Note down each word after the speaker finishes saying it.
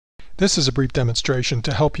This is a brief demonstration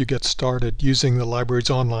to help you get started using the library's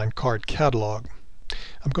online card catalog.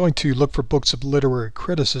 I'm going to look for books of literary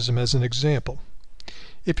criticism as an example.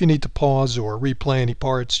 If you need to pause or replay any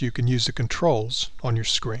parts, you can use the controls on your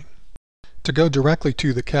screen. To go directly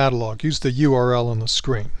to the catalog, use the URL on the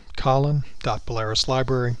screen,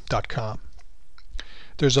 colin.polarislibrary.com.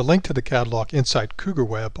 There's a link to the catalog inside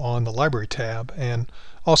CougarWeb on the Library tab and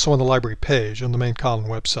also on the Library page on the main Colin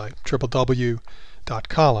website,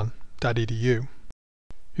 www.colin.edu.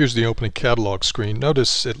 Here's the opening catalog screen.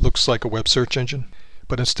 Notice it looks like a web search engine,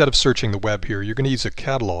 but instead of searching the web here, you're going to use a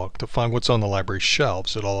catalog to find what's on the library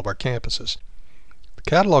shelves at all of our campuses. The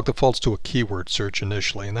catalog defaults to a keyword search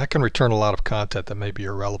initially, and that can return a lot of content that may be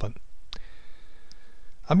irrelevant.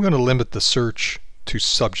 I'm going to limit the search to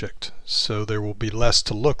subject, so there will be less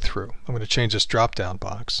to look through. I'm going to change this drop-down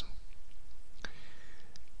box.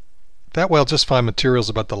 That way I'll just find materials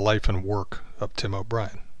about the life and work of Tim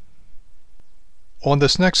O'Brien. On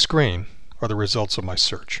this next screen are the results of my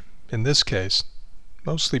search. In this case,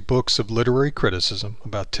 mostly books of literary criticism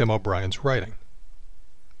about Tim O'Brien's writing.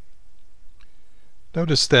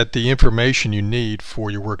 Notice that the information you need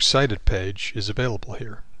for your Works Cited page is available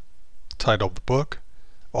here. Title of the book,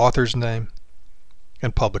 author's name,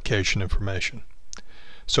 and publication information.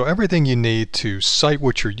 So everything you need to cite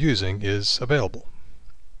what you're using is available.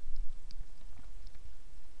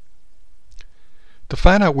 To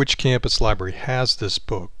find out which campus library has this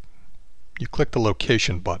book, you click the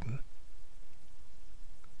location button.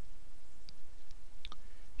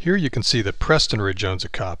 Here you can see that Preston Ridge owns a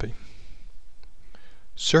copy.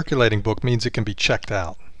 Circulating book means it can be checked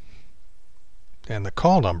out. And the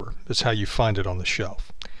call number is how you find it on the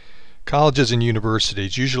shelf. Colleges and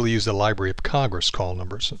universities usually use the Library of Congress call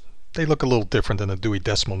numbers. They look a little different than a Dewey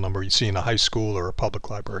Decimal number you see in a high school or a public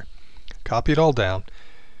library. Copy it all down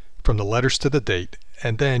from the letters to the date,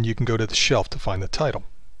 and then you can go to the shelf to find the title.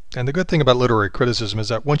 And the good thing about literary criticism is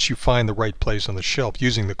that once you find the right place on the shelf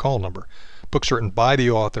using the call number, books written by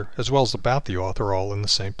the author as well as about the author are all in the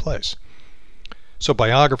same place. So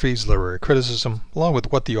biographies, literary criticism, along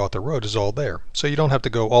with what the author wrote is all there, so you don't have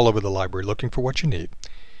to go all over the library looking for what you need.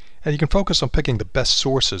 And you can focus on picking the best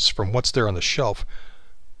sources from what's there on the shelf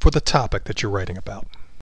for the topic that you're writing about.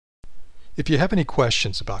 If you have any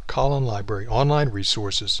questions about Colin Library online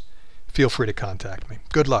resources, feel free to contact me.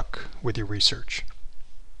 Good luck with your research.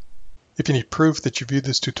 If you need proof that you viewed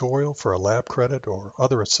this tutorial for a lab credit or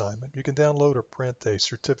other assignment, you can download or print a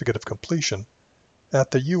certificate of completion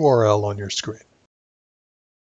at the URL on your screen.